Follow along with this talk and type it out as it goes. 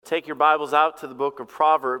take your Bibles out to the book of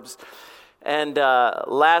Proverbs. And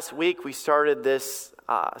last week we started this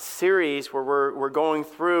series where we're going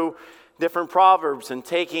through different Proverbs and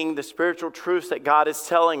taking the spiritual truths that God is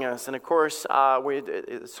telling us. And of course, we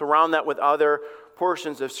surround that with other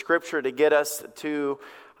portions of Scripture to get us to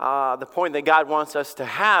the point that God wants us to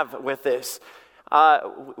have with this.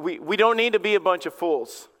 We don't need to be a bunch of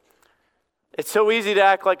fools. It's so easy to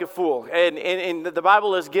act like a fool. And the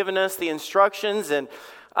Bible has given us the instructions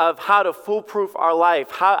of how to foolproof our life,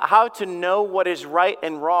 how to know what is right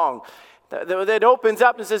and wrong. That opens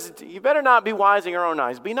up and says, you better not be wise in your own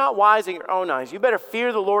eyes. Be not wise in your own eyes. You better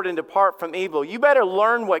fear the Lord and depart from evil. You better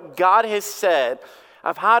learn what God has said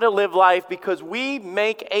of how to live life, because we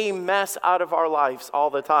make a mess out of our lives all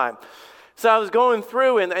the time. So I was going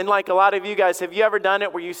through, and like a lot of you guys, have you ever done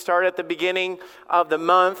it where you start at the beginning of the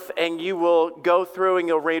month and you will go through and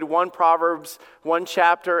you'll read one Proverbs, one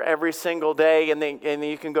chapter every single day, and then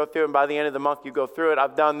you can go through, and by the end of the month you go through it.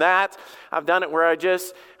 I've done that. I've done it where I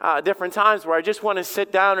just, different times where I just want to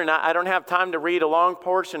sit down and I don't have time to read a long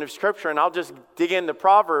portion of Scripture, and I'll just dig into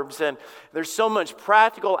Proverbs, and there's so much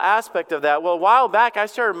practical aspect of that. Well, a while back I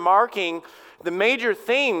started marking the major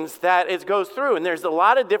themes that it goes through. And there's a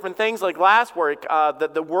lot of different things, like last week,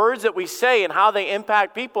 the words that we say and how they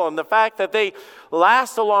impact people, and the fact that they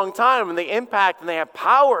last a long time and they impact and they have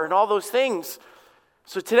power and all those things.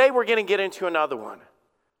 So today we're going to get into another one.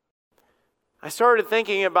 I started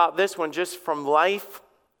thinking about this one just from life.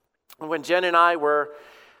 When Jen and I were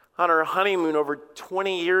on our honeymoon over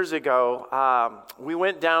 20 years ago, we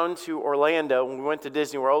went down to Orlando and we went to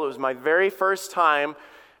Disney World. It was my very first time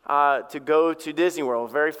to go to Disney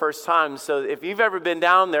World, very first time. So if you've ever been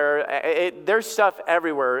down there, there's stuff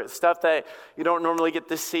everywhere, stuff that you don't normally get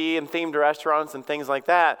to see, in themed restaurants and things like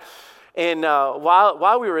that. And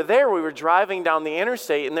while we were there, we were driving down the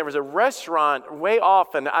interstate, and there was a restaurant way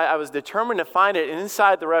off, and I was determined to find it. And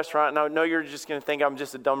inside the restaurant, and I know you're just going to think I'm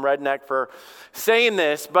just a dumb redneck for saying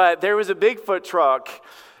this, but there was a Bigfoot truck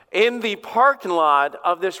in the parking lot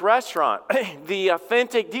of this restaurant. The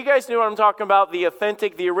authentic, do you guys know what I'm talking about? The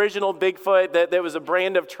authentic, the original Bigfoot, that was a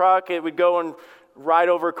brand of truck. It would go and ride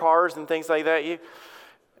over cars and things like that.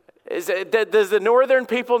 Does the northern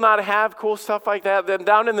people not have cool stuff like that? Then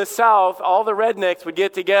down in the south, all the rednecks would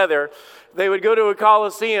get together. They would go to a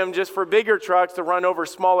coliseum just for bigger trucks to run over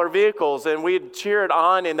smaller vehicles, and we'd cheer it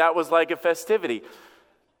on, and that was like a festivity.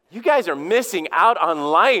 You guys are missing out on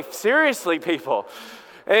life. Seriously, people.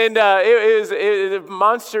 And it was a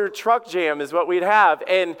monster truck jam is what we'd have.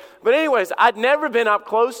 But anyways, I'd never been up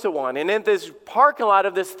close to one. And in this parking lot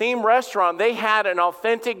of this themed restaurant, they had an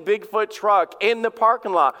authentic Bigfoot truck in the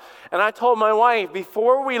parking lot. And I told my wife,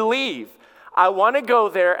 before we leave, I want to go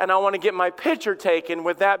there and I want to get my picture taken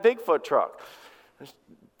with that Bigfoot truck.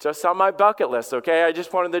 Just on my bucket list, okay? I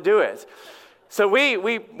just wanted to do it. So we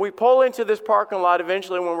pull into this parking lot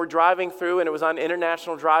eventually when we're driving through, and it was on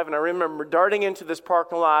International Drive, and I remember darting into this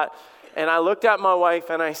parking lot, and I looked at my wife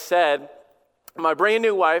and I said, my brand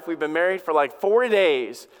new wife, we've been married for like 4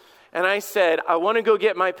 days, and I said, I want to go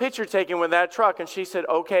get my picture taken with that truck, and she said,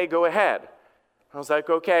 okay, go ahead. I was like,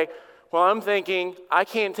 okay. Well, I'm thinking, I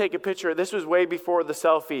can't take a picture. This was way before the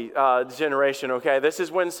selfie generation, okay? This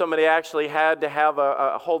is when somebody actually had to have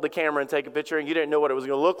hold the camera and take a picture, and you didn't know what it was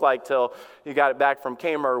going to look like till you got it back from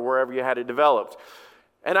camera or wherever you had it developed.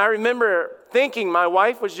 And I remember thinking my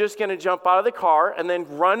wife was just going to jump out of the car and then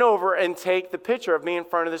run over and take the picture of me in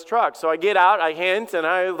front of this truck. So I get out, I hint, and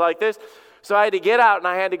I was like this. So I had to get out, and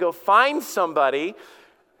I had to go find somebody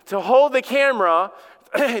to hold the camera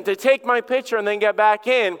to take my picture and then get back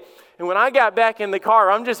in. And when I got back in the car,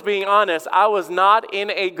 I'm just being honest, I was not in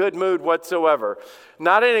a good mood whatsoever.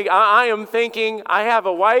 I am thinking, I have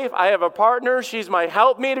a wife, I have a partner, she's my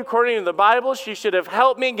helpmeet according to the Bible. She should have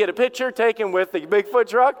helped me get a picture taken with the Bigfoot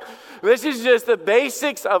truck. This is just the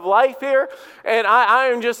basics of life here. And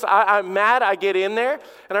I'm mad. I get in there,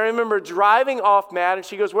 and I remember driving off mad, and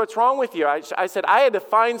she goes, what's wrong with you? I said, I had to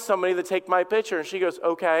find somebody to take my picture. And she goes,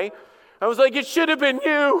 okay. I was like, it should have been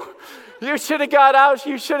you. You should have got out.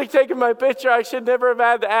 You should have taken my picture. I should never have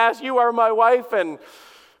had to ask. You are my wife, and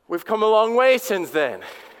we've come a long way since then.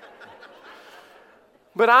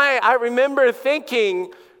 But I remember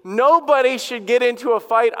thinking, nobody should get into a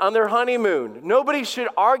fight on their honeymoon. Nobody should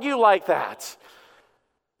argue like that.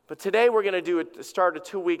 But today we're going to start a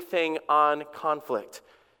 2-week thing on conflict.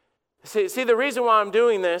 See, the reason why I'm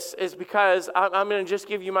doing this is because I'm going to just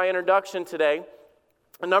give you my introduction today.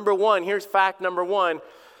 Number one, here's fact number one.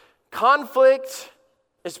 Conflict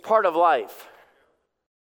is part of life.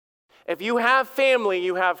 If you have family,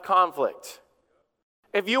 you have conflict.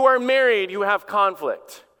 If you are married, you have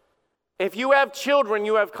conflict. If you have children,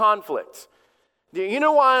 you have conflict. Do you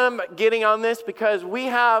know why I'm getting on this? Because we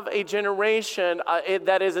have a generation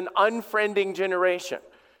that is an unfriending generation.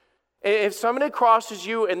 If somebody crosses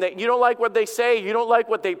you and that you don't like what they say, you don't like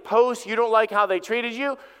what they post, you don't like how they treated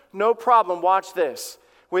you, no problem. Watch this.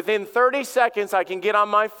 Within 30 seconds, I can get on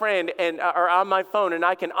my friend or on my phone and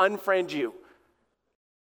I can unfriend you.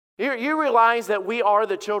 You realize that we are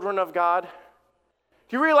the children of God?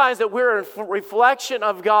 You realize that we're a reflection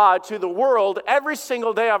of God to the world every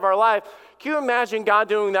single day of our life. Can you imagine God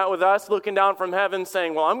doing that with us, looking down from heaven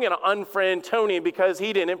saying, well, I'm going to unfriend Tony because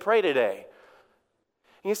he didn't pray today?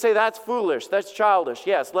 And you say, that's foolish, that's childish.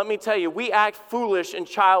 Yes, let me tell you, we act foolish and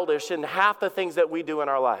childish in half the things that we do in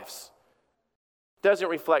our lives. It doesn't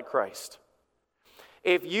reflect Christ.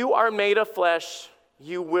 If you are made of flesh,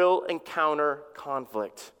 you will encounter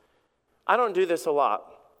conflict. I don't do this a lot,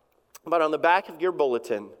 but on the back of your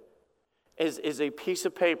bulletin is a piece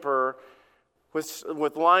of paper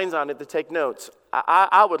with lines on it to take notes.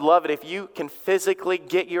 I would love it if you can physically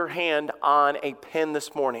get your hand on a pen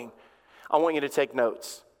this morning. I want you to take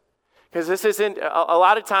notes. Because this isn't, a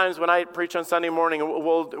lot of times when I preach on Sunday morning,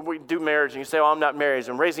 we do marriage, and you say, oh, I'm not married,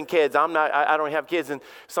 I'm raising kids, I don't have kids, and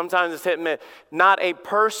sometimes it's hit and miss. Not a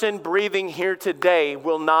person breathing here today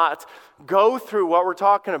will not go through what we're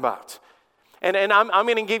talking about. And I'm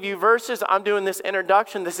going to give you verses. I'm doing this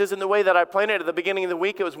introduction. This isn't the way that I planned it at the beginning of the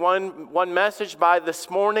week. It was one message. By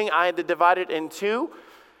this morning, I had to divide it in two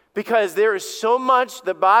because there is so much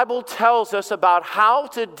the Bible tells us about how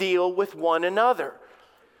to deal with one another.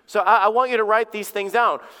 So I want you to write these things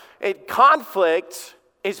down. Conflict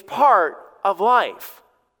is part of life.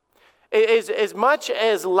 As much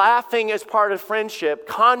as laughing is part of friendship,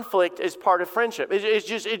 conflict is part of friendship.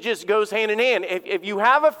 It just goes hand in hand. If you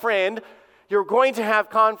have a friend, you're going to have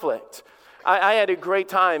conflict. I had a great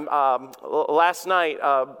time last night.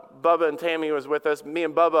 Bubba and Tammy was with us. Me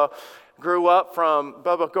and Bubba grew up from,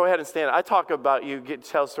 Bubba, go ahead and stand. I talk about you,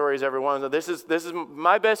 tell stories every once in a while. This is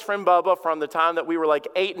my best friend Bubba from the time that we were like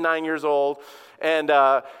 8 and 9 years old. And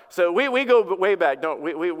so we go way back.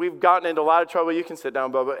 We've gotten into a lot of trouble. You can sit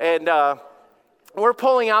down, Bubba. And we're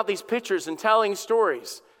pulling out these pictures and telling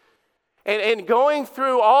stories. And going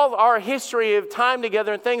through all our history of time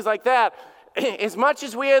together and things like that, as much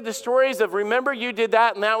as we had the stories of, remember you did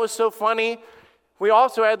that and that was so funny, we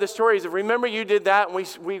also had the stories of, remember you did that and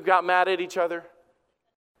we got mad at each other.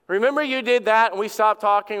 Remember you did that and we stopped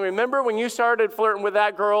talking. Remember when you started flirting with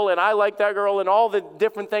that girl and I liked that girl and all the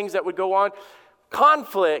different things that would go on.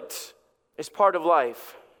 Conflict is part of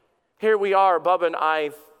life. Here we are, Bubba and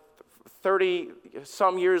I, 30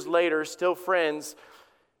 some years later, still friends.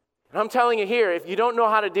 And I'm telling you here, if you don't know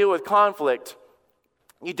how to deal with conflict,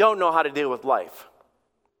 you don't know how to deal with life.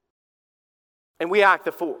 And we act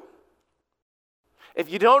the fool.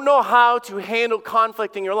 If you don't know how to handle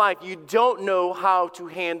conflict in your life, you don't know how to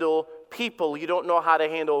handle people. You don't know how to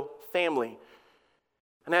handle family.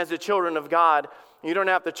 And as the children of God, you don't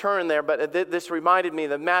have to turn there, but this reminded me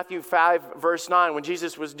that Matthew 5, verse 9, when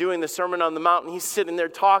Jesus was doing the Sermon on the Mountain, he's sitting there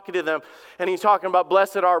talking to them, and he's talking about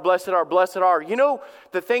blessed are, blessed are, blessed are. You know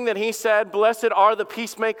the thing that he said, blessed are the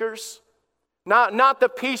peacemakers? Not the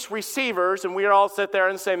peace receivers, and we all sit there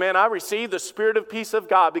and say, man, I receive the spirit of peace of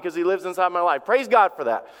God because he lives inside my life. Praise God for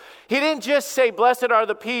that. He didn't just say, blessed are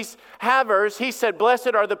the peace havers. He said,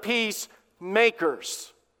 blessed are the peace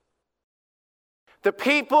makers. The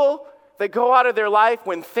people that go out of their life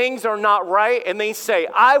when things are not right and they say,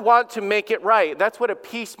 I want to make it right. That's what a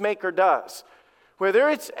peacemaker does. Whether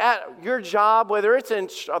it's at your job, whether it's in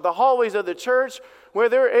the hallways of the church,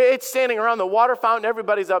 whether it's standing around the water fountain,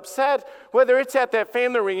 everybody's upset, whether it's at that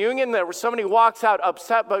family reunion that where somebody walks out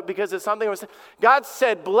upset but because of something. God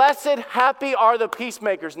said, blessed, happy are the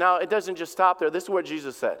peacemakers. Now, it doesn't just stop there. This is what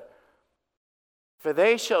Jesus said. For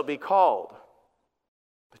they shall be called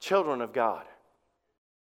the children of God.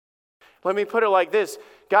 Let me put it like this.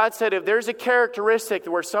 God said, if there's a characteristic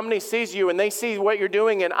where somebody sees you and they see what you're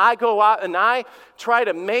doing and I go out and I try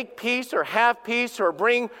to make peace or have peace or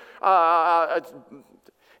bring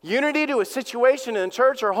unity to a situation in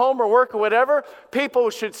church or home or work or whatever,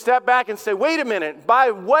 people should step back and say, wait a minute,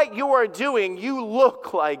 by what you are doing, you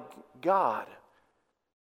look like God.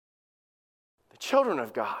 The children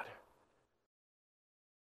of God.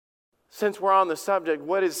 Since we're on the subject,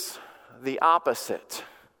 what is the opposite?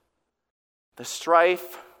 The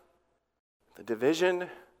strife, the division, the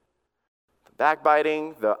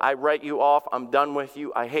backbiting, the I write you off, I'm done with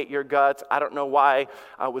you, I hate your guts, I don't know why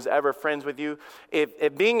I was ever friends with you.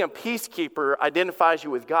 If being a peacekeeper identifies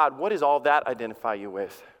you with God, what does all that identify you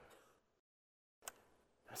with?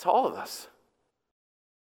 That's all of us.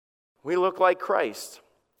 We look like Christ.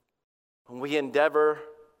 and we endeavor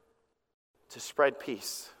to spread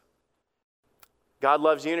peace. God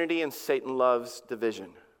loves unity and Satan loves division.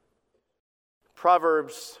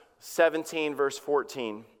 Proverbs 17, verse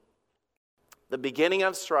 14. The beginning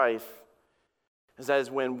of strife is as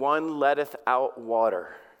when one letteth out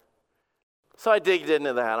water. So I digged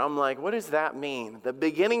into that. I'm like, what does that mean? The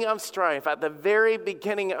beginning of strife, at the very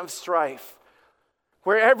beginning of strife,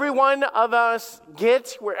 where every one of us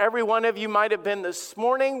gets, where every one of you might have been this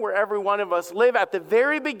morning, where every one of us live, at the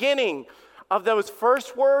very beginning of those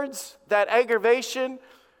first words, that aggravation,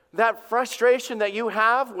 that frustration that you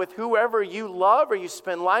have with whoever you love or you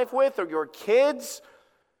spend life with, or your kids,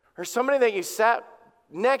 or somebody that you sat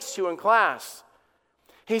next to in class.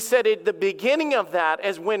 He said, at the beginning of that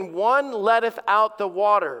is when one letteth out the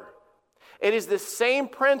water. It is the same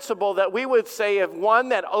principle that we would say of one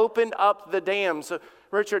that opened up the dam. So,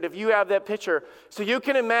 Richard, if you have that picture, so you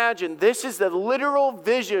can imagine, this is the literal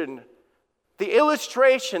vision, the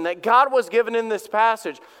illustration that God was given in this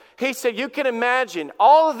passage. He said, you can imagine,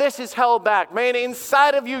 all of this is held back. Man,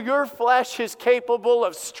 inside of you, your flesh is capable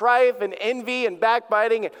of strife and envy and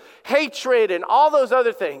backbiting and hatred and all those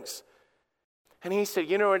other things. And he said,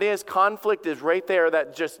 you know what it is? Conflict is right there.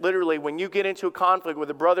 That just literally, when you get into a conflict with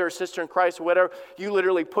a brother or sister in Christ or whatever, you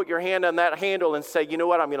literally put your hand on that handle and say, you know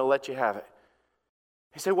what? I'm going to let you have it.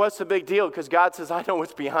 He said, what's the big deal? Because God says, I know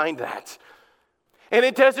what's behind that. And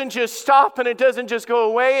it doesn't just stop and it doesn't just go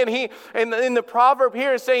away. And in the proverb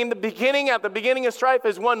here is saying at the beginning of strife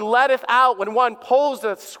is one letteth out, when one pulls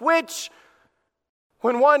the switch,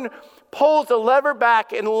 when one pulls the lever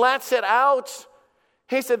back and lets it out.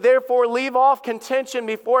 He said, therefore, leave off contention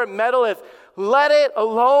before it meddleth. Let it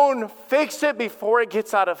alone. Fix it before it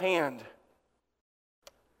gets out of hand.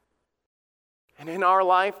 And in our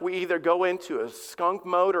life, we either go into a skunk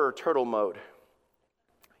mode or a turtle mode.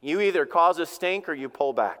 You either cause a stink or you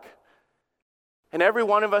pull back. And every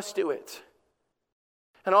one of us do it.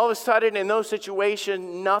 And all of a sudden, in those situations,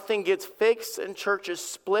 nothing gets fixed and churches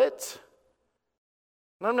split.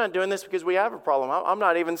 And I'm not doing this because we have a problem. I'm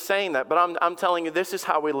not even saying that, but I'm telling you this is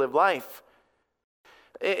how we live life.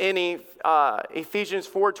 In Ephesians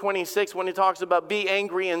 4:26, when he talks about be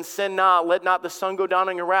angry and sin not, let not the sun go down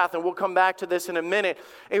on your wrath, and we'll come back to this in a minute.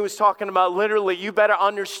 He was talking about literally, you better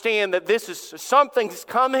understand that this is something's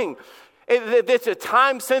coming. It's a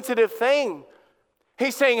time-sensitive thing.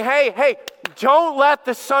 He's saying, hey, don't let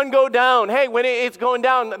the sun go down. Hey, when it's going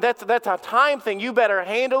down, that's a time thing. You better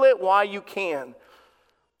handle it while you can.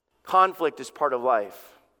 Conflict is part of life.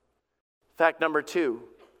 Fact number 2,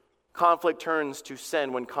 conflict turns to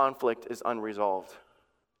sin when conflict is unresolved.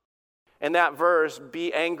 In that verse,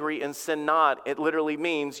 be angry and sin not, it literally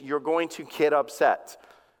means you're going to get upset.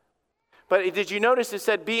 But did you notice it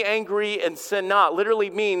said be angry and sin not?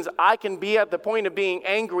 Literally means I can be at the point of being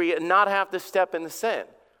angry and not have to step into sin.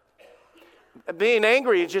 Being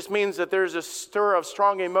angry, it just means that there's a stir of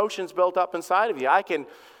strong emotions built up inside of you. I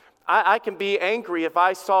can be angry if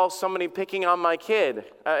I saw somebody picking on my kid.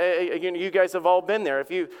 You guys have all been there.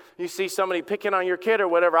 If you see somebody picking on your kid or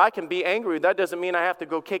whatever, I can be angry. That doesn't mean I have to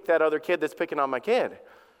go kick that other kid that's picking on my kid.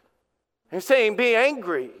 He's saying be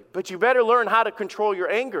angry, but you better learn how to control your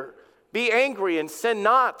anger. Be angry and sin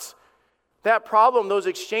not. That problem, those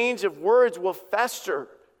exchange of words will fester.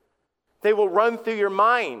 They will run through your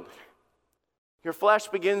mind. Your flesh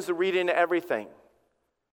begins to read into everything.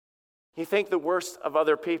 You think the worst of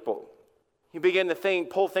other people. You begin to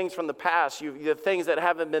pull things from the past, the things that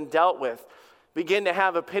haven't been dealt with. Begin to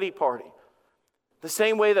have a pity party. The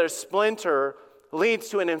same way that a splinter leads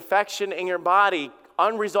to an infection in your body,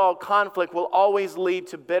 unresolved conflict will always lead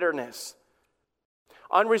to bitterness.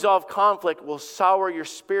 Unresolved conflict will sour your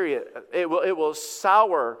spirit. It will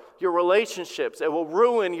sour your relationships. It will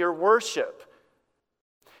ruin your worship.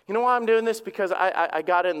 You know why I'm doing this? Because I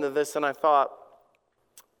got into this and I thought,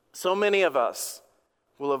 so many of us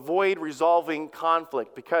will avoid resolving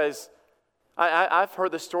conflict because I've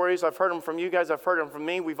heard the stories. I've heard them from you guys. I've heard them from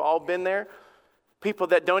me. We've all been there. People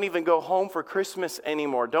that don't even go home for Christmas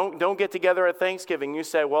anymore. Don't get together at Thanksgiving. You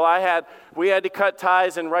say, well, we had to cut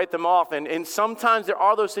ties and write them off. And sometimes there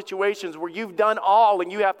are those situations where you've done all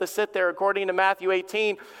and you have to sit there according to Matthew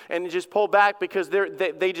 18 and just pull back because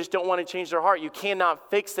they just don't want to change their heart. You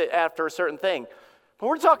cannot fix it after a certain thing. But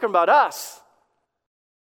we're talking about us.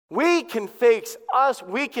 We can fix us.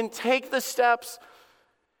 We can take the steps.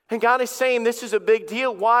 And God is saying this is a big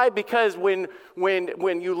deal. Why? Because when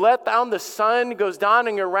you let down, the sun goes down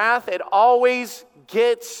in your wrath, it always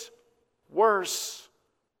gets worse.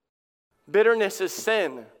 Bitterness is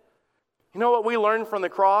sin. You know what we learned from the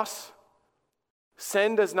cross?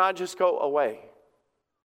 Sin does not just go away.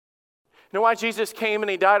 You know why Jesus came and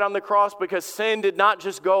he died on the cross? Because sin did not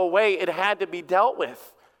just go away, it had to be dealt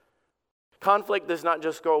with. Conflict does not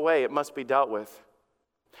just go away, it must be dealt with.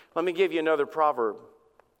 Let me give you another proverb.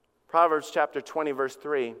 Proverbs chapter 20, verse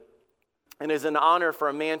 3. It is an honor for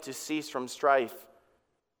a man to cease from strife,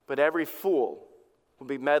 but every fool will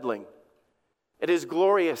be meddling. It is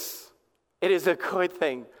glorious. It is a good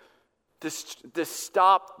thing to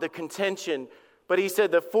stop the contention. But he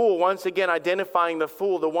said the fool, once again identifying the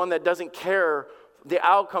fool, the one that doesn't care the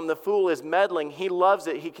outcome, the fool is meddling. He loves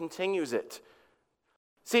it. He continues it.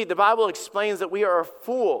 See, the Bible explains that we are a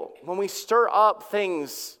fool when we stir up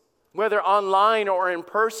things, whether online or in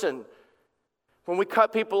person. When we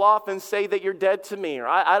cut people off and say that you're dead to me, or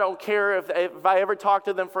I don't care if I ever talk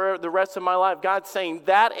to them for the rest of my life. God's saying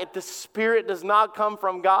that if the Spirit does not come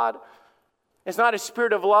from God, it's not a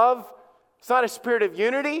spirit of love, it's not a spirit of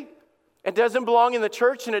unity, it doesn't belong in the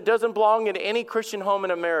church and it doesn't belong in any Christian home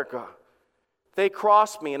in America. They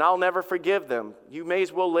crossed me and I'll never forgive them. You may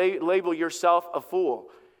as well label yourself a fool.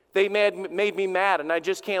 They made me mad and I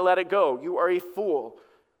just can't let it go. You are a fool.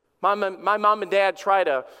 My mom and dad try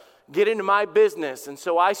to get into my business, and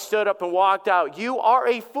so I stood up and walked out. You are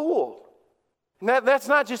a fool. And that's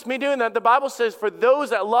not just me doing that. The Bible says for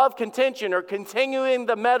those that love contention or continuing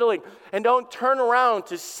the meddling and don't turn around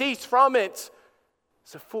to cease from it,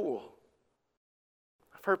 it's a fool.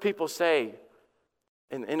 I've heard people say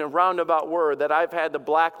in a roundabout word that I've had to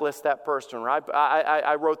blacklist that person, or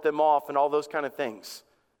I wrote them off and all those kind of things.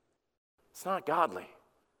 It's not godly.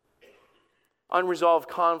 Unresolved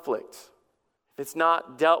conflict, if it's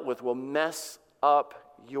not dealt with, will mess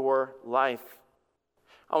up your life.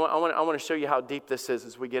 I want to show you how deep this is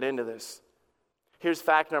as we get into this. Here's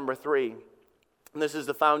fact number 3. And this is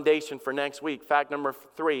the foundation for next week. Fact number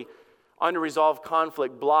 3, unresolved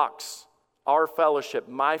conflict blocks our fellowship,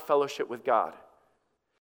 my fellowship with God.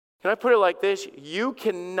 Can I put it like this? You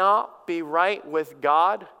cannot be right with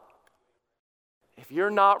God if you're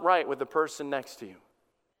not right with the person next to you.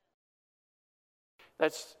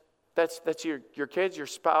 That's your kids, your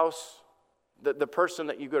spouse, the person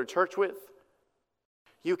that you go to church with.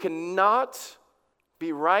 You cannot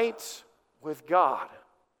be right with God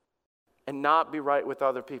and not be right with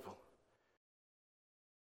other people.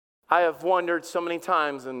 I have wondered so many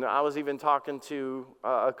times, and I was even talking to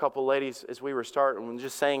a couple ladies as we were starting, and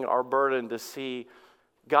just saying our burden to see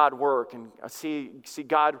God work and see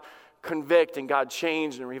God convict and God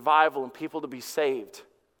change and revival and people to be saved.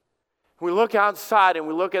 We look outside and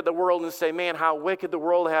we look at the world and say, man, how wicked the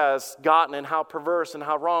world has gotten and how perverse and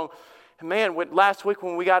how wrong. And man, last week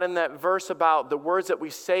when we got in that verse about the words that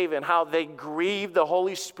we say and how they grieve the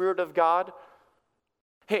Holy Spirit of God,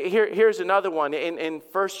 here's another one. In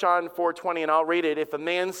 1 John 4:20, and I'll read it. If a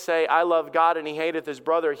man say, I love God, and he hateth his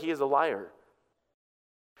brother, he is a liar.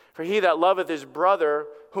 For he that loveth his brother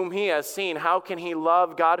whom he has seen, how can he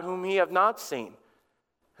love God whom he hath not seen?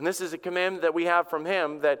 And this is a commandment that we have from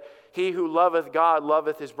him, that he who loveth God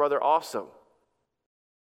loveth his brother also.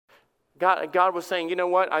 God was saying, you know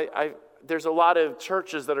what? There's a lot of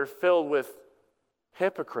churches that are filled with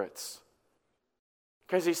hypocrites.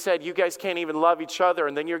 Because he said, you guys can't even love each other,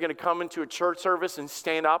 and then you're going to come into a church service and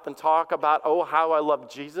stand up and talk about, oh, how I love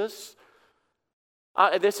Jesus.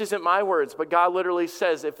 This isn't my words, but God literally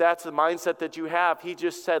says, if that's the mindset that you have, he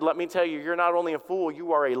just said, let me tell you, you're not only a fool,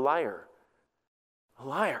 you are a liar. A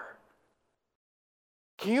liar.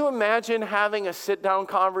 Can you imagine having a sit-down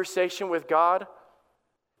conversation with God?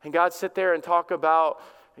 And God sit there and talk about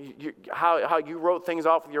how you wrote things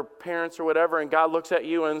off with your parents or whatever, and God looks at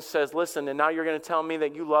you and says, listen, and now you're going to tell me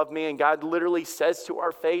that you love me, and God literally says to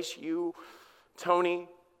our face, you, Tony,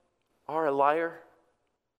 are a liar?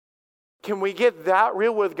 Can we get that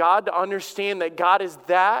real with God to understand that God is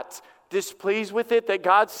that displeased with it, that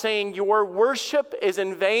God's saying your worship is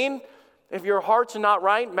in vain if your heart's not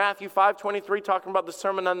right? Matthew 5:23, talking about the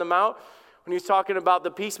Sermon on the Mount, when he's talking about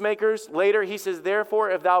the peacemakers. Later he says,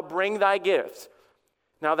 therefore, if thou bring thy gift.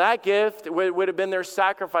 Now that gift would have been their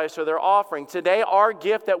sacrifice or their offering. Today our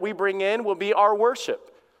gift that we bring in will be our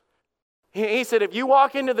worship. He said, if you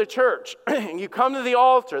walk into the church and you come to the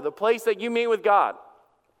altar, the place that you meet with God,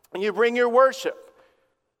 and you bring your worship,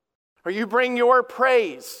 or you bring your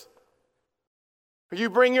praise, or you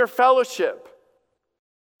bring your fellowship,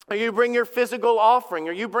 or you bring your physical offering,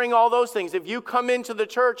 or you bring all those things. If you come into the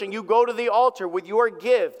church and you go to the altar with your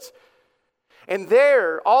gifts, and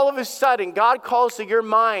there, all of a sudden, God calls to your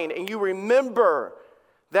mind, and you remember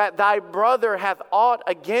that thy brother hath aught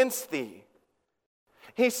against thee.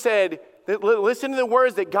 He said, listen to the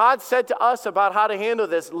words that God said to us about how to handle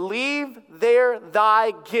this. Leave there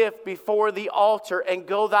thy gift before the altar and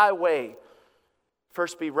go thy way.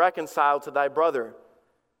 First be reconciled to thy brother,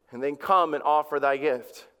 and then come and offer thy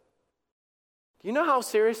gift. Do you know how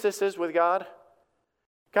serious this is with God?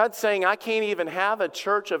 God's saying, I can't even have a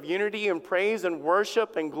church of unity and praise and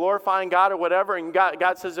worship and glorifying God or whatever. And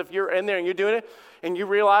God says, if you're in there and you're doing it, and you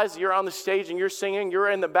realize you're on the stage and you're singing, you're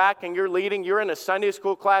in the back and you're leading, you're in a Sunday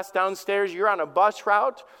school class downstairs, you're on a bus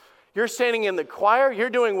route, you're standing in the choir, you're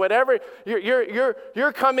doing whatever,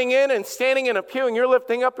 you're coming in and standing in a pew and you're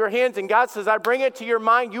lifting up your hands, and God says, I bring it to your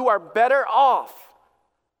mind, you are better off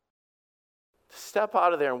to step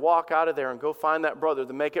out of there and walk out of there and go find that brother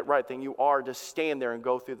to make it right than you are to stand there and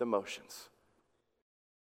go through the motions.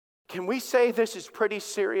 Can we say this is pretty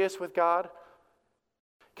serious with God?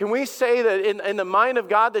 Can we say that in the mind of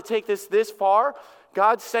God to take this far,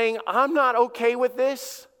 God's saying, I'm not okay with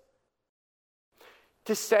this?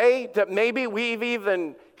 To say that maybe we've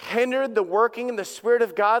even hindered the working in the Spirit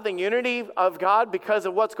of God, the unity of God, because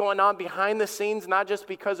of what's going on behind the scenes, not just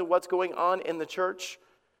because of what's going on in the church.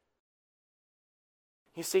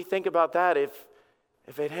 You see, think about that.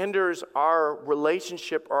 If it hinders our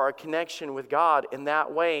relationship or our connection with God in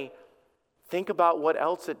that way, think about what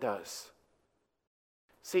else it does.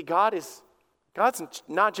 See, God's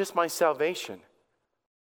not just my salvation.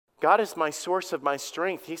 God is my source of my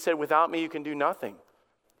strength. He said, without me you can do nothing.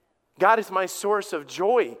 God is my source of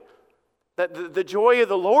joy. That the joy of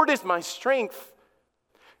the Lord is my strength.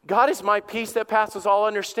 God is my peace that passes all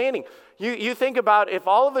understanding. You think about if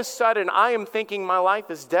all of a sudden I am thinking my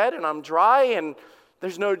life is dead and I'm dry and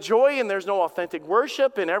there's no joy and there's no authentic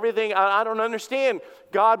worship and everything. I don't understand.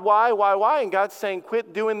 God, why? And God's saying,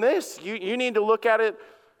 quit doing this. You need to look at it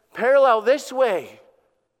parallel this way.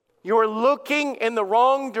 You're looking in the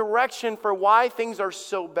wrong direction for why things are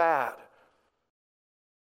so bad.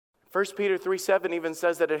 1 Peter 3:7 even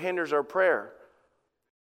says that it hinders our prayer.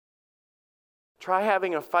 Try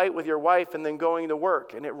having a fight with your wife and then going to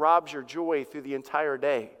work, and it robs your joy through the entire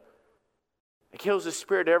day. It kills the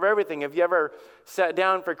spirit of everything. Have you ever sat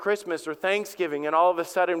down for Christmas or Thanksgiving and all of a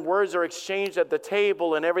sudden words are exchanged at the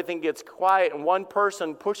table and everything gets quiet and one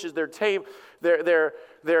person pushes their plate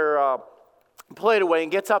away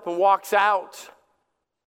and gets up and walks out,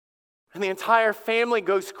 and the entire family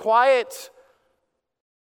goes quiet?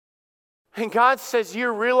 And God says, you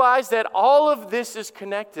realize that all of this is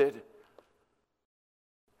connected.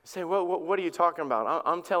 You say, well, what are you talking about?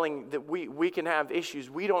 I'm telling that we can have issues.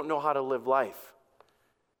 We don't know how to live life.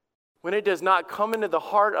 When it does not come into the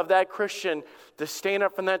heart of that Christian to stand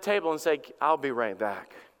up from that table and say, I'll be right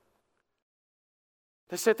back.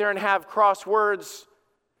 To sit there and have crosswords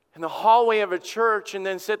in the hallway of a church and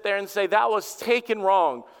then sit there and say, that was taken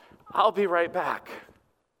wrong. I'll be right back.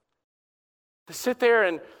 To sit there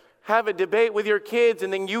and have a debate with your kids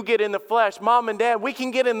and then you get in the flesh. Mom and Dad, we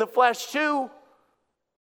can get in the flesh too.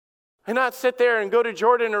 And not sit there and go to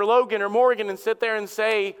Jordan or Logan or Morgan and sit there and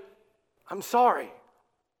say, I'm sorry.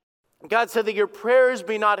 God said that your prayers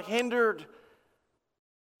be not hindered.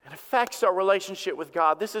 It affects our relationship with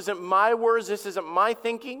God. This isn't my words. This isn't my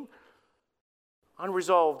thinking.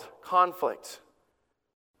 Unresolved conflict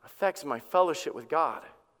affects my fellowship with God.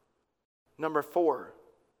 Number 4,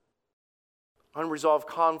 unresolved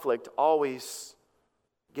conflict always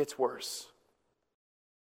gets worse.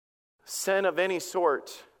 Sin of any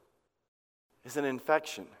sort is an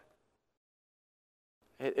infection.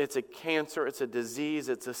 It's a cancer, it's a disease,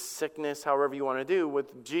 it's a sickness, however you want to do,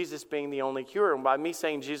 with Jesus being the only cure. And by me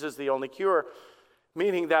saying Jesus is the only cure,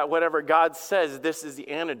 meaning that whatever God says, this is the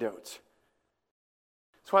antidote.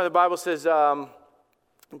 That's why the Bible says,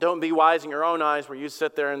 don't be wise in your own eyes, where you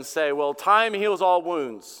sit there and say, well, time heals all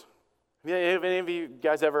wounds. Have any of you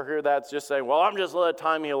guys ever heard that? Just say, well, I'm just let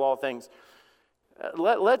time heal all things.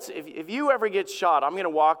 If you ever get shot, I'm going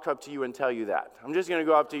to walk up to you and tell you that. I'm just going to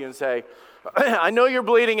go up to you and say, I know you're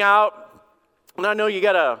bleeding out, and I know you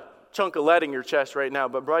got a chunk of lead in your chest right now,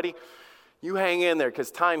 but buddy, you hang in there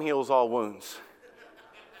because time heals all wounds.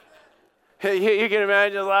 You can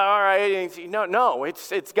imagine, like, all right, no,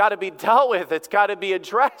 it's got to be dealt with. It's got to be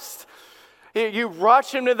addressed. You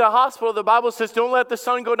rush him to the hospital. The Bible says, don't let the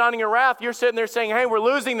sun go down in your wrath. You're sitting there saying, hey, we're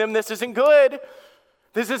losing them. This isn't good.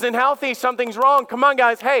 This isn't healthy. Something's wrong. Come on,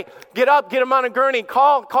 guys. Hey, get up. Get him on a gurney.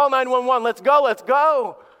 Call 911. Let's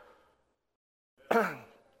go.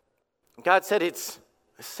 God said it's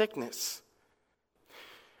a sickness.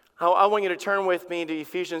 I want you to turn with me to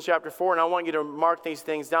Ephesians chapter 4, and I want you to mark these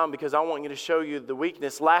things down because I want you to show you the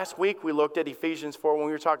weakness. Last week, we looked at Ephesians 4 when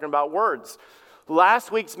we were talking about words.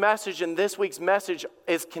 Last week's message and this week's message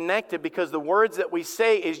is connected because the words that we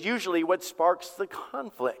say is usually what sparks the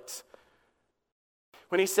conflict.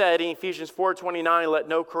 When he said in Ephesians 4:29, let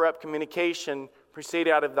no corrupt communication proceed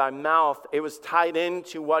out of thy mouth. It was tied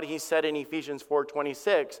into what he said in Ephesians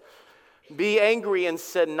 4:26. Be angry and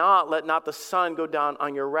sin not, let not the sun go down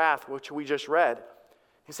on your wrath, which we just read.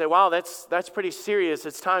 You say, wow, that's pretty serious.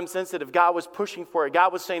 It's time sensitive. God was pushing for it.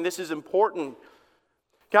 God was saying this is important.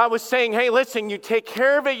 God was saying, hey, listen, you take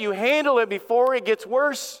care of it, you handle it before it gets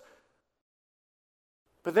worse.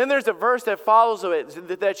 But then there's a verse that follows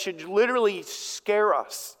it that should literally scare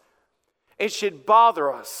us. It should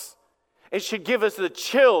bother us. It should give us the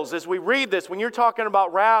chills as we read this. When you're talking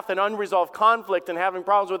about wrath and unresolved conflict and having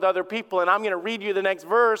problems with other people, and I'm going to read you the next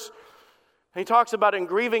verse. He talks about in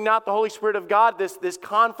grieving not the Holy Spirit of God, this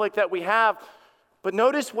conflict that we have. But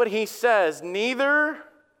notice what he says, neither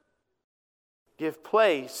give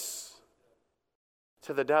place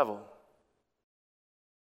to the devil.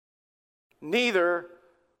 Neither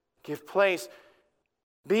give place.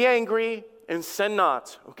 Be angry and sin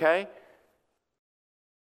not, okay?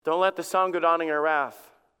 Don't let the sun go down in your wrath,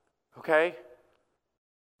 okay?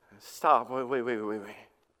 Stop. Wait.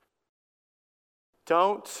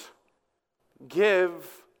 Don't give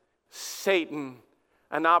Satan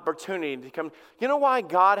an opportunity to come. You know why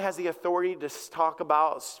God has the authority to talk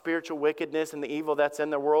about spiritual wickedness and the evil that's in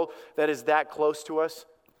the world that is that close to us?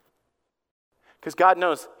 Because God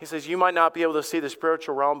knows. He says, you might not be able to see the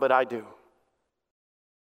spiritual realm, but I do.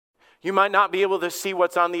 You might not be able to see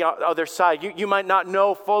what's on the other side. You might not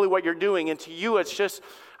know fully what you're doing. And to you, it's just,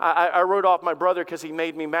 I wrote off my brother because he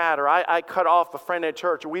made me mad. Or I cut off a friend at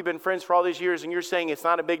church. Or we've been friends for all these years and you're saying it's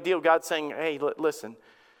not a big deal. God's saying, hey, listen.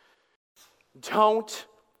 Don't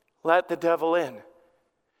let the devil in.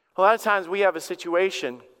 A lot of times we have a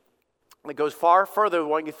situation that goes far further than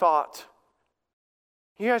what you thought.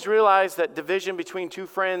 You guys realize that division between two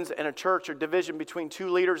friends in a church or division between two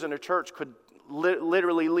leaders in a church could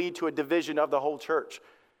literally lead to a division of the whole church.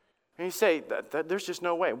 And you say, that there's just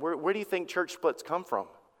no way. Where do you think church splits come from?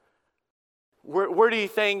 Where do you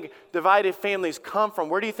think divided families come from?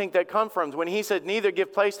 Where do you think that come from? When he said, neither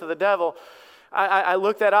give place to the devil, I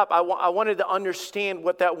looked that up. I wanted to understand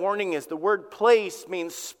what that warning is. The word place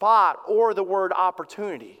means spot or the word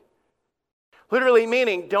opportunity. Literally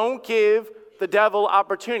meaning, don't give the devil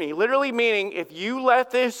opportunity. Literally meaning, if you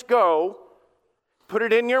let this go, put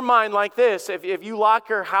it in your mind like this. If you lock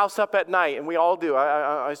your house up at night, and we all do.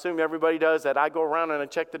 I assume everybody does that. I go around and I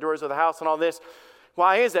check the doors of the house and all this.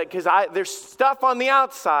 Why is that? Because there's stuff on the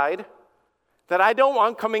outside that I don't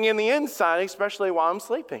want coming in the inside, especially while I'm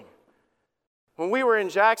sleeping. When we were in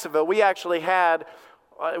Jacksonville, we actually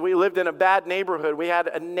we lived in a bad neighborhood. We had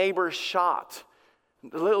a neighbor shot.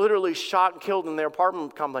 Literally shot and killed in their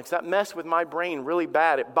apartment complex. That messed with my brain really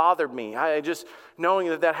bad. It bothered me. I just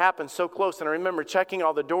knowing that happened so close. And I remember checking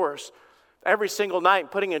all the doors every single night,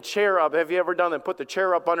 putting a chair up. Have you ever done that? Put the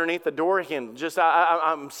chair up underneath the door hinge. Just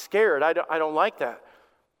I'm scared. I don't like that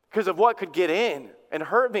because of what could get in and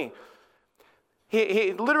hurt me.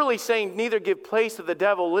 He literally saying, neither give place to the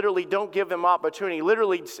devil. Literally, don't give him opportunity.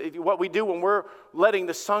 Literally, what we do when we're letting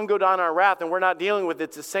the sun go down our wrath and we're not dealing with it,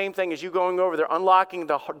 it's the same thing as you going over there, unlocking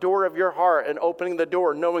the door of your heart and opening the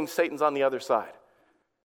door, knowing Satan's on the other side.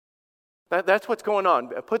 That's what's going on.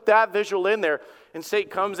 Put that visual in there, and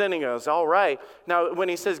Satan comes in and goes, all right. Now, when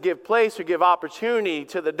he says give place or give opportunity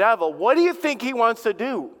to the devil, what do you think he wants to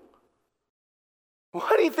do?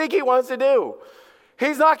 What do you think he wants to do?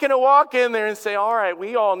 He's not going to walk in there and say, all right,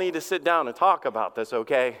 we all need to sit down and talk about this,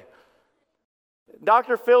 okay?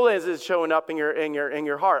 Dr. Phil is showing up in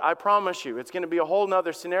your heart. I promise you, it's going to be a whole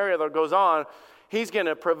nother scenario that goes on. He's going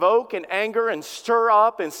to provoke and anger and stir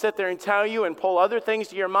up and sit there and tell you and pull other things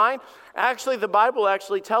to your mind. Actually, the Bible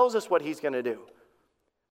actually tells us what he's going to do.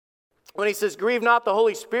 When he says, grieve not the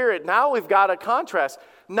Holy Spirit, now we've got a contrast.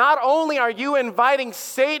 Not only are you inviting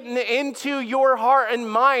Satan into your heart and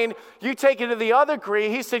mind, you take it to the other degree.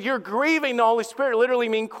 He said, you're grieving the Holy Spirit, literally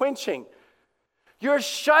mean quenching. You're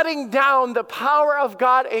shutting down the power of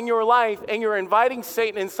God in your life, and you're inviting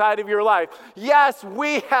Satan inside of your life. Yes,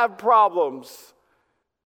 we have problems.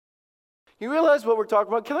 You realize what we're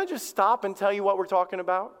talking about? Can I just stop and tell you what we're talking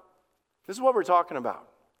about? This is what we're talking about.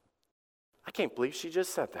 I can't believe she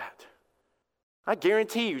just said that. I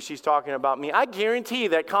guarantee you she's talking about me. I guarantee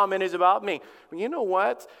that comment is about me. But you know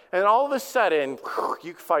what? And all of a sudden,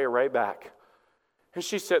 you fire right back. And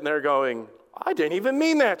she's sitting there going, I didn't even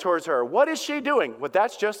mean that towards her. What is she doing? Well,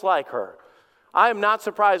 that's just like her. I am not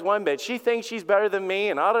surprised one bit. She thinks she's better than me,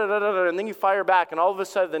 and then you fire back, and all of a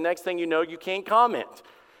sudden, the next thing you know, you can't comment.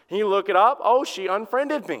 And you look it up, oh, she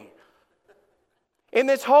unfriended me. And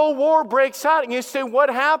this whole war breaks out, and you say, what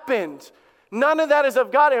happened? None of that is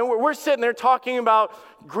of God. And we're sitting there talking about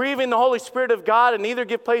grieving the Holy Spirit of God and neither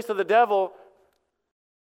give place to the devil.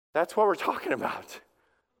 That's what we're talking about.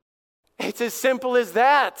 It's as simple as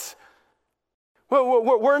that.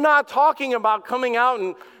 We're not talking about coming out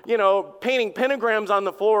and, painting pentagrams on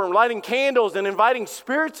the floor and lighting candles and inviting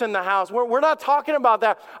spirits in the house. We're not talking about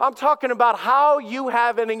that. I'm talking about how you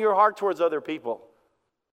have it in your heart towards other people.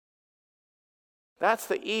 That's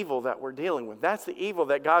the evil that we're dealing with. That's the evil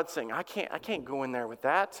that God's saying, I can't go in there with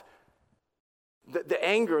that. The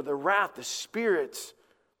anger, the wrath, the spirits.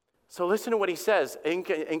 So listen to what he says in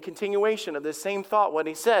continuation of this same thought, what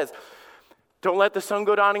he says. Don't let the sun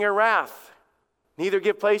go down in your wrath. Neither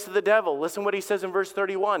give place to the devil. Listen what he says in verse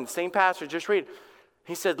 31. Same passage, just read.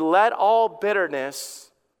 He said, let all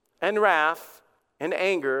bitterness and wrath and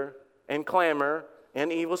anger and clamor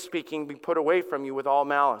and evil speaking be put away from you with all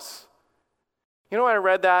malice. You know when I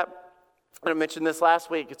read that, and I mentioned this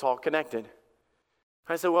last week, it's all connected.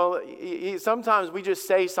 I said, well, sometimes we just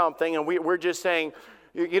say something and we're just saying,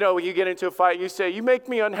 you get into a fight, you say, you make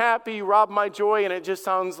me unhappy, you rob my joy, and it just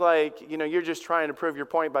sounds like, you're just trying to prove your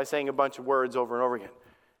point by saying a bunch of words over and over again.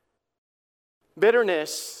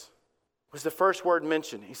 Bitterness was the first word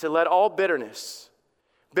mentioned. He said, let all bitterness.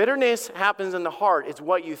 Bitterness happens in the heart. It's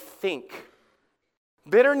what you think.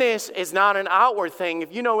 Bitterness is not an outward thing.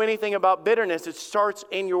 If you know anything about bitterness, it starts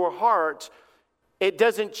in your heart. It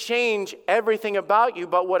doesn't change everything about you,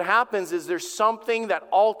 but what happens is there's something that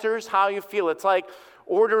alters how you feel. It's like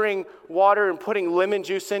ordering water and putting lemon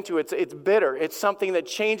juice into it. It's bitter. It's something that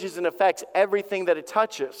changes and affects everything that it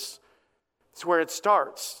touches. It's where it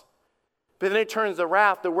starts. But then it turns to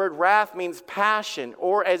wrath. The word wrath means passion,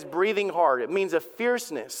 or as breathing hard. It means a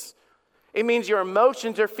fierceness. It means your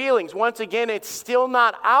emotions or feelings. Once again, it's still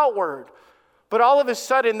not outward. But all of a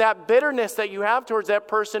sudden, that bitterness that you have towards that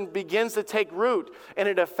person begins to take root, and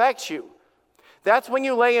it affects you. That's when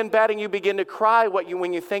you lay in bed and you begin to cry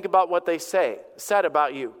when you think about what they said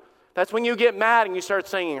about you. That's when you get mad and you start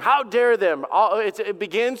saying, how dare them? It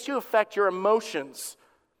begins to affect your emotions.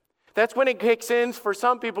 That's when it kicks in. For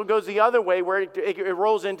some people, it goes the other way, where it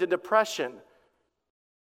rolls into depression.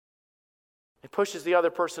 It pushes the other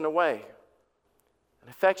person away. It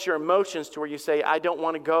affects your emotions to where you say, I don't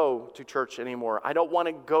want to go to church anymore. I don't want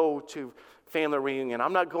to go to family reunion.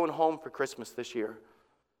 I'm not going home for Christmas this year.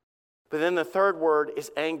 But then the third word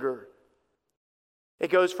is anger. It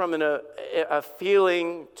goes from a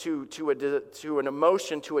feeling to an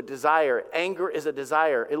emotion to a desire. Anger is a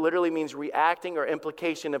desire. It literally means reacting or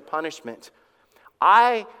implication of punishment.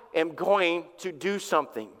 I am going to do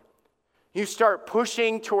something. You start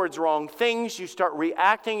pushing towards wrong things. You start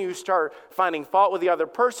reacting. You start finding fault with the other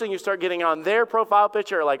person. You start getting on their profile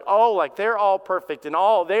picture like they're all perfect in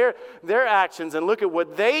all their actions, and look at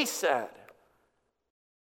what they said.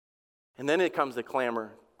 And then it comes the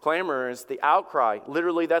clamor. Clamor is the outcry.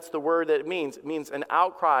 Literally, that's the word that it means. It means an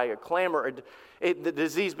outcry, a clamor. The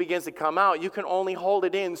disease begins to come out. You can only hold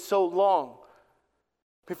it in so long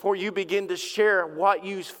before you begin to share what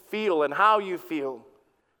you feel and how you feel.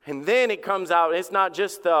 And then it comes out. It's not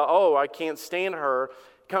just I can't stand her.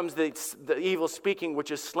 It comes the evil speaking,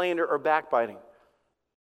 which is slander or backbiting.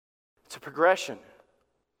 It's a progression.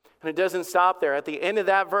 And it doesn't stop there. At the end of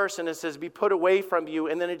that verse, and it says, be put away from you.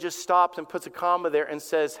 And then it just stops and puts a comma there and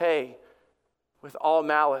says, hey, with all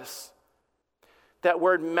malice. That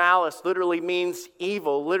word malice literally means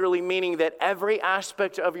evil, literally meaning that every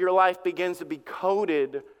aspect of your life begins to be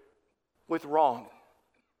coated with wrong.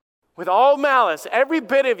 With all malice, every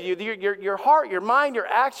bit of you, your heart, your mind, your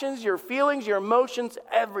actions, your feelings, your emotions,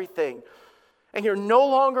 everything. And you're no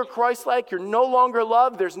longer Christ-like, you're no longer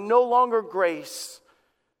loved, there's no longer grace.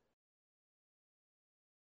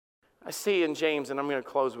 I see in James, and I'm going to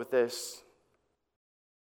close with this.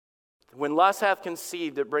 When lust hath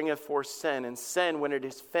conceived, it bringeth forth sin, and sin, when it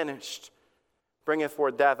is finished, bringeth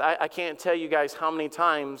forth death. I can't tell you guys how many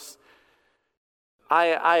times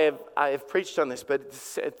I have preached on this, but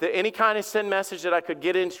any kind of sin message that I could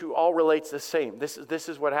get into all relates the same. This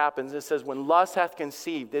is what happens. It says, when lust hath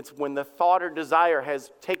conceived, it's when the thought or desire has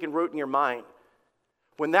taken root in your mind.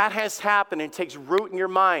 When that has happened, it takes root in your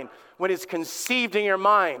mind. When it's conceived in your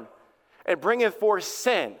mind, it bringeth forth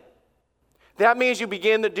sin. That means you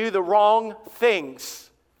begin to do the wrong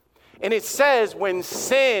things. And it says, when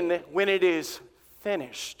it is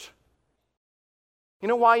finished. You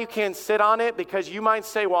know why you can't sit on it? Because you might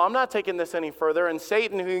say, well, I'm not taking this any further. And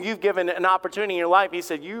Satan, who you've given an opportunity in your life, he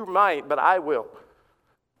said, you might, but I will.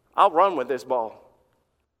 I'll run with this ball.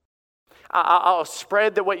 I'll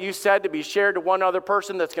spread what you said to be shared to one other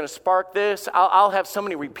person that's going to spark this. I'll have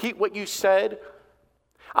somebody repeat what you said.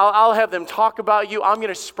 I'll have them talk about you. I'm going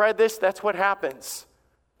to spread this. That's what happens.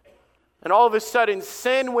 And all of a sudden,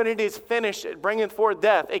 sin, when it is finished, it bringeth forth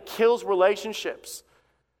death. It kills relationships.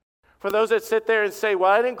 For those that sit there and say,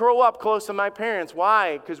 well, I didn't grow up close to my parents.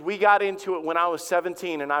 Why? Because we got into it when I was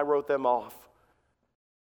 17 and I wrote them off.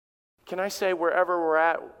 Can I say wherever we're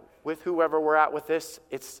at, with whoever we're at with this,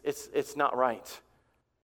 it's not right.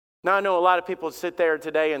 Now I know a lot of people sit there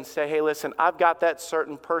today and say, hey, listen, I've got that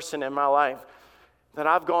certain person in my life that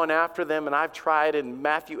I've gone after them and I've tried, and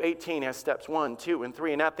Matthew 18 has steps 1, 2, and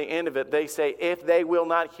 3. And at the end of it, they say, if they will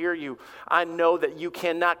not hear you, I know that you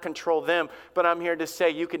cannot control them, but I'm here to say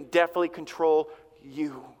you can definitely control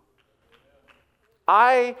you.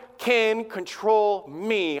 I can control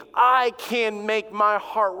me. I can make my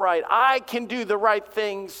heart right. I can do the right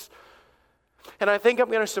things. And I think I'm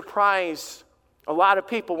going to surprise a lot of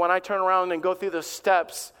people when I turn around and go through the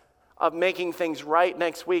steps of making things right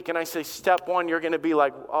next week, and I say, step 1, you're going to be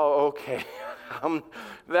like, oh, okay.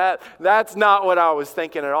 That's not what I was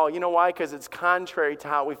thinking at all. You know why? Because it's contrary to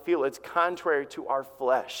how we feel. It's contrary to our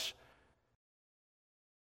flesh.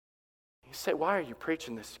 You say, why are you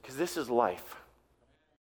preaching this? Because this is life.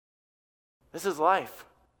 This is life.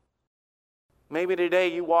 Maybe today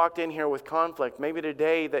you walked in here with conflict. Maybe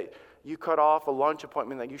today that you cut off a lunch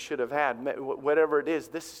appointment that you should have had. Whatever it is,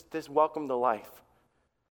 this welcome to life.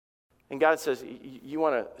 And God says, you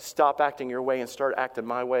want to stop acting your way and start acting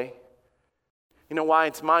my way? You know why?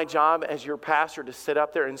 It's my job as your pastor to sit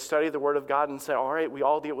up there and study the Word of God and say, all right, we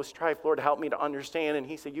all deal with strife. Lord, help me to understand. And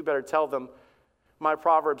he said, you better tell them. My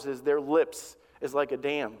Proverbs is their lips is like a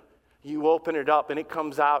dam. You open it up and it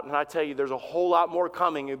comes out. And I tell you, there's a whole lot more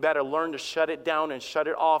coming. You better learn to shut it down and shut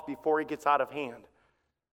it off before it gets out of hand.